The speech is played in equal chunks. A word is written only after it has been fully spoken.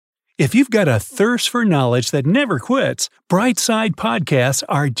If you've got a thirst for knowledge that never quits, Brightside Podcasts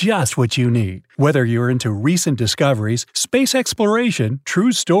are just what you need. Whether you're into recent discoveries, space exploration,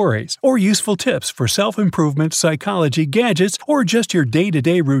 true stories, or useful tips for self-improvement, psychology, gadgets, or just your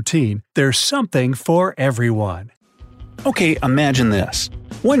day-to-day routine, there's something for everyone. Okay, imagine this.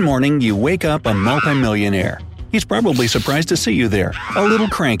 One morning you wake up a multimillionaire. He's probably surprised to see you there, a little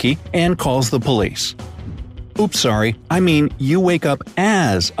cranky, and calls the police. Oops, sorry. I mean, you wake up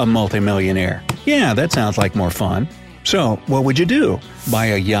as a multimillionaire. Yeah, that sounds like more fun. So, what would you do? Buy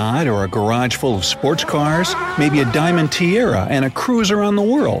a yacht or a garage full of sports cars? Maybe a diamond tiara and a cruise around the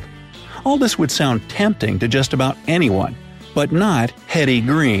world? All this would sound tempting to just about anyone, but not Hetty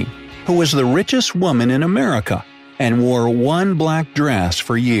Green, who was the richest woman in America and wore one black dress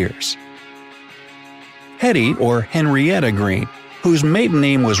for years. Hetty, or Henrietta Green, whose maiden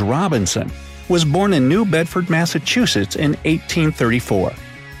name was Robinson, was born in New Bedford, Massachusetts in 1834.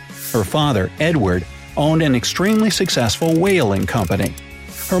 Her father, Edward, owned an extremely successful whaling company.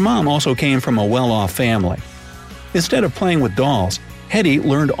 Her mom also came from a well-off family. Instead of playing with dolls, Hetty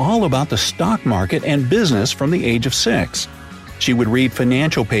learned all about the stock market and business from the age of 6. She would read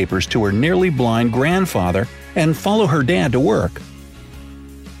financial papers to her nearly blind grandfather and follow her dad to work.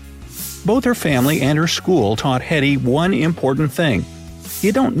 Both her family and her school taught Hetty one important thing.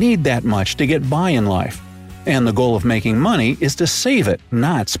 You don't need that much to get by in life. And the goal of making money is to save it,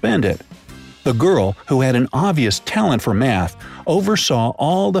 not spend it. The girl, who had an obvious talent for math, oversaw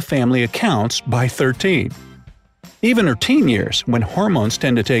all the family accounts by 13. Even her teen years, when hormones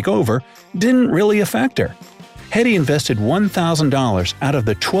tend to take over, didn't really affect her. Hetty invested $1,000 out of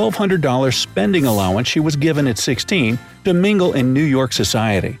the $1,200 spending allowance she was given at 16 to mingle in New York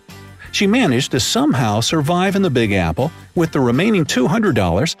society. She managed to somehow survive in the Big Apple with the remaining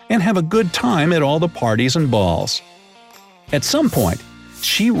 $200 and have a good time at all the parties and balls. At some point,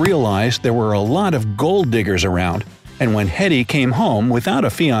 she realized there were a lot of gold diggers around, and when Hetty came home without a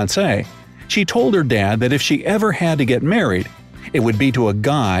fiancé, she told her dad that if she ever had to get married, it would be to a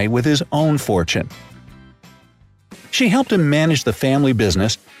guy with his own fortune. She helped him manage the family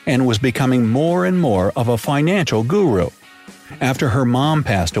business and was becoming more and more of a financial guru. After her mom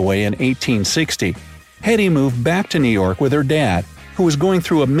passed away in 1860, Hetty moved back to New York with her dad, who was going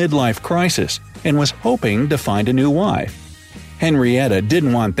through a midlife crisis and was hoping to find a new wife. Henrietta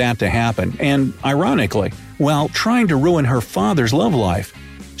didn't want that to happen, and ironically, while trying to ruin her father's love life,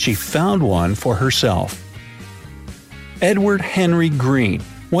 she found one for herself. Edward Henry Green,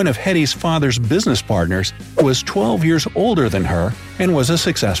 one of Hetty's father's business partners, was 12 years older than her and was a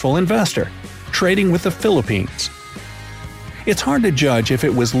successful investor, trading with the Philippines. It's hard to judge if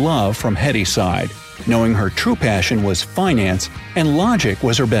it was love from Hetty's side, knowing her true passion was finance and logic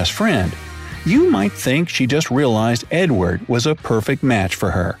was her best friend. You might think she just realized Edward was a perfect match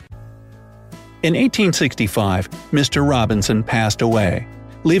for her. In 1865, Mr. Robinson passed away,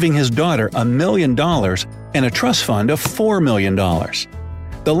 leaving his daughter $1 million and a trust fund of $4 million.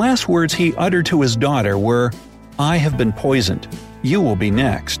 The last words he uttered to his daughter were, "I have been poisoned. You will be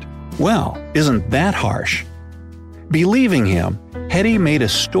next." Well, isn't that harsh? Believing him, Hetty made a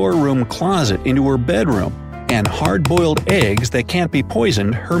storeroom closet into her bedroom and hard-boiled eggs that can't be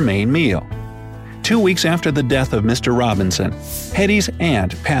poisoned her main meal. 2 weeks after the death of Mr. Robinson, Hetty's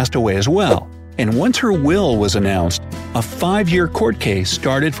aunt passed away as well, and once her will was announced, a 5-year court case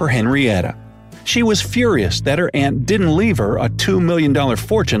started for Henrietta. She was furious that her aunt didn't leave her a $2 million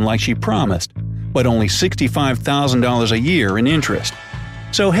fortune like she promised, but only $65,000 a year in interest.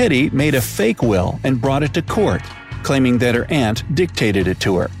 So Hetty made a fake will and brought it to court, claiming that her aunt dictated it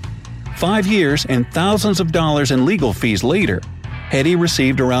to her. 5 years and thousands of dollars in legal fees later, Hetty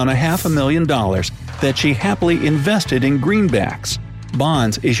received around $500,000 that she happily invested in greenbacks,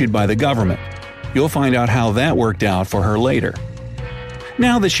 bonds issued by the government. You'll find out how that worked out for her later.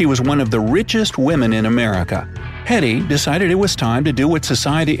 Now that she was one of the richest women in America, Hetty decided it was time to do what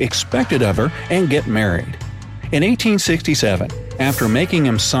society expected of her and get married. In 1867, after making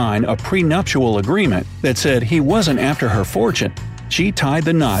him sign a prenuptial agreement that said he wasn't after her fortune, she tied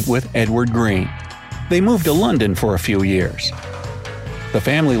the knot with Edward Green. They moved to London for a few years. The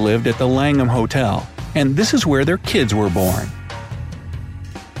family lived at the Langham Hotel, and this is where their kids were born.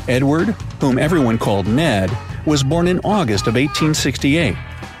 Edward, whom everyone called Ned, was born in August of 1868.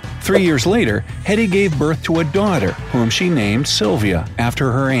 3 years later, Hetty gave birth to a daughter whom she named Sylvia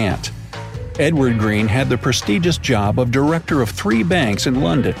after her aunt. Edward Green had the prestigious job of director of 3 banks in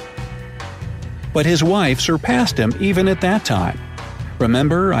London. But his wife surpassed him even at that time.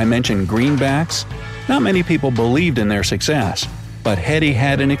 Remember I mentioned greenbacks? Not many people believed in their success, but Hetty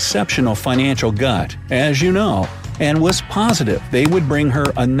had an exceptional financial gut, as you know, and was positive they would bring her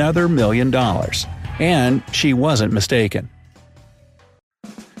another $1 million. And she wasn't mistaken.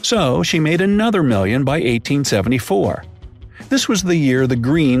 So she made another $1 million by 1874. This was the year the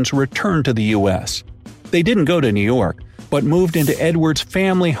Greens returned to the U.S. They didn't go to New York, but moved into Edward's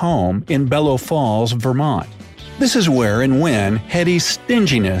family home in Bellows Falls, Vermont. This is where and when Hetty's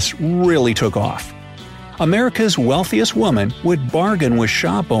stinginess really took off. America's wealthiest woman would bargain with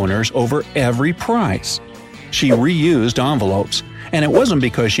shop owners over every price. She reused envelopes, and it wasn't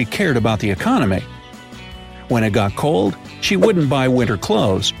because she cared about the economy. When it got cold, she wouldn't buy winter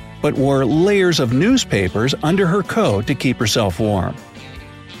clothes, but wore layers of newspapers under her coat to keep herself warm.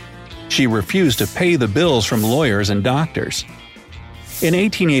 She refused to pay the bills from lawyers and doctors. In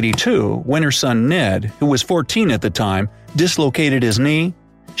 1882, when her son Ned, who was 14 at the time, dislocated his knee,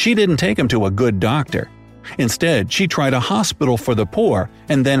 she didn't take him to a good doctor. Instead, she tried a hospital for the poor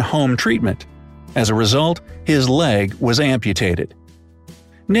and then home treatment. As a result, his leg was amputated.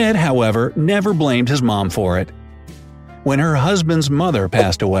 Ned, however, never blamed his mom for it. When her husband's mother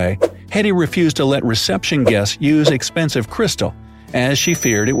passed away, Hetty refused to let reception guests use expensive crystal, as she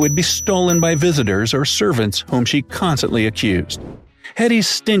feared it would be stolen by visitors or servants whom she constantly accused. Hetty's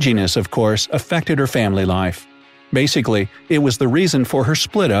stinginess, of course, affected her family life. Basically, it was the reason for her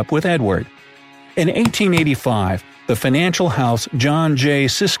split-up with Edward. In 1885, the financial house John J.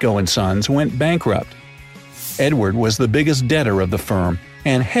 Cisco & Sons went bankrupt. Edward was the biggest debtor of the firm,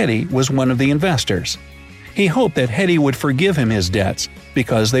 and Hetty was one of the investors. He hoped that Hetty would forgive him his debts,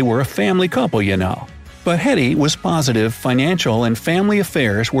 because they were a family couple, you know. But Hetty was positive financial and family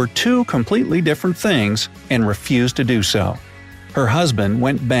affairs were two completely different things and refused to do so. Her husband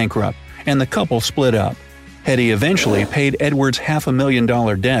went bankrupt, and the couple split up. Hetty eventually paid Edward's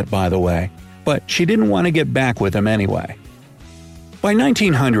 $500,000 debt, by the way, but she didn't want to get back with him anyway. By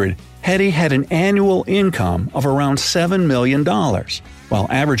 1900, Hetty had an annual income of around $7 million, while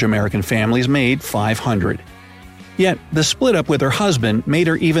average American families made $500. Yet, the split-up with her husband made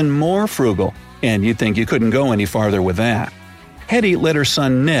her even more frugal, and you'd think you couldn't go any farther with that. Hetty let her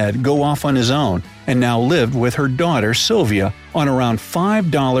son Ned go off on his own and now lived with her daughter Sylvia on around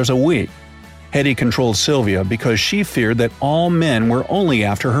 $5 a week. Hetty controlled Sylvia because she feared that all men were only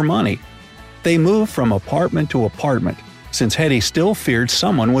after her money. They moved from apartment to apartment, since Hetty still feared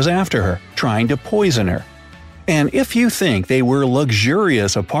someone was after her, trying to poison her. And if you think they were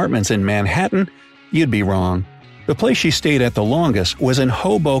luxurious apartments in Manhattan, you'd be wrong. The place she stayed at the longest was in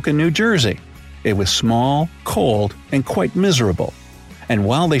Hoboken, New Jersey. It was small, cold, and quite miserable. And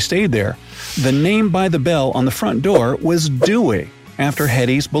while they stayed there, the name by the bell on the front door was Dewey, after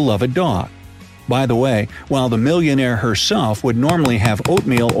Hetty's beloved dog. By the way, while the millionaire herself would normally have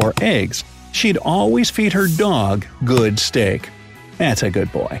oatmeal or eggs, she'd always feed her dog good steak. That's a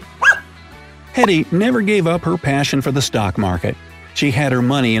good boy. Hetty never gave up her passion for the stock market. She had her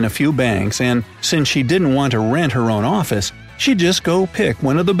money in a few banks, and since she didn't want to rent her own office, she'd just go pick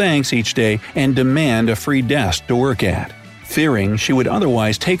one of the banks each day and demand a free desk to work at. Fearing she would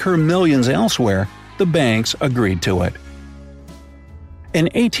otherwise take her millions elsewhere, the banks agreed to it. In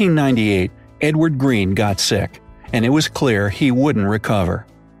 1898, Edward Green got sick, and it was clear he wouldn't recover.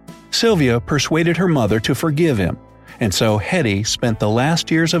 Sylvia persuaded her mother to forgive him, and so Hetty spent the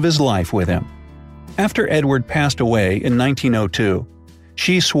last years of his life with him. After Edward passed away in 1902,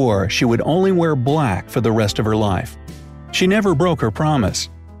 she swore she would only wear black for the rest of her life. She never broke her promise.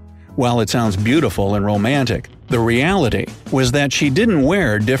 While it sounds beautiful and romantic, the reality was that she didn't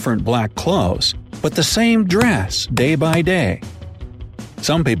wear different black clothes, but the same dress day by day.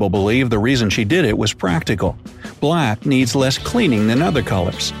 Some people believe the reason she did it was practical. Black needs less cleaning than other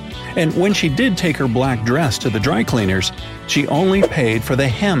colors. And when she did take her black dress to the dry cleaners, she only paid for the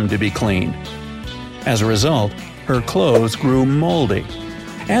hem to be cleaned. As a result, her clothes grew moldy.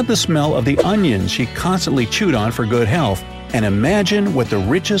 Add the smell of the onions she constantly chewed on for good health, and imagine what the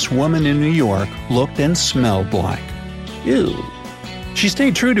richest woman in New York looked and smelled like. Ew. She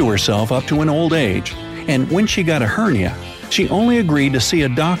stayed true to herself up to an old age, and when she got a hernia, she only agreed to see a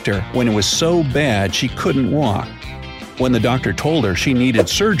doctor when it was so bad she couldn't walk. When the doctor told her she needed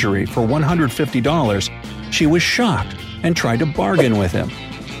surgery for $150, she was shocked and tried to bargain with him.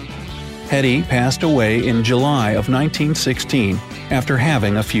 Hetty passed away in July of 1916 after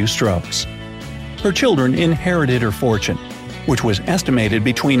having a few strokes. Her children inherited her fortune, which was estimated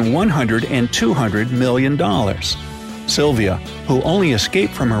between $100 and $200 million. Sylvia, who only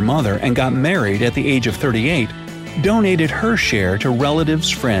escaped from her mother and got married at the age of 38, donated her share to relatives,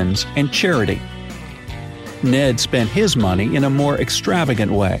 friends, and charity. Ned spent his money in a more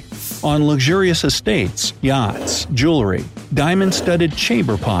extravagant way, on luxurious estates, yachts, jewelry, diamond-studded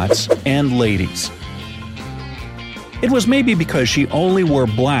chamber pots, and ladies. It was maybe because she only wore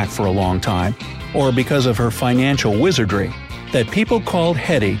black for a long time, or because of her financial wizardry, that people called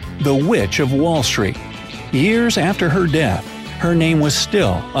Hetty the Witch of Wall Street. Years after her death, her name was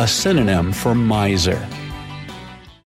still a synonym for miser.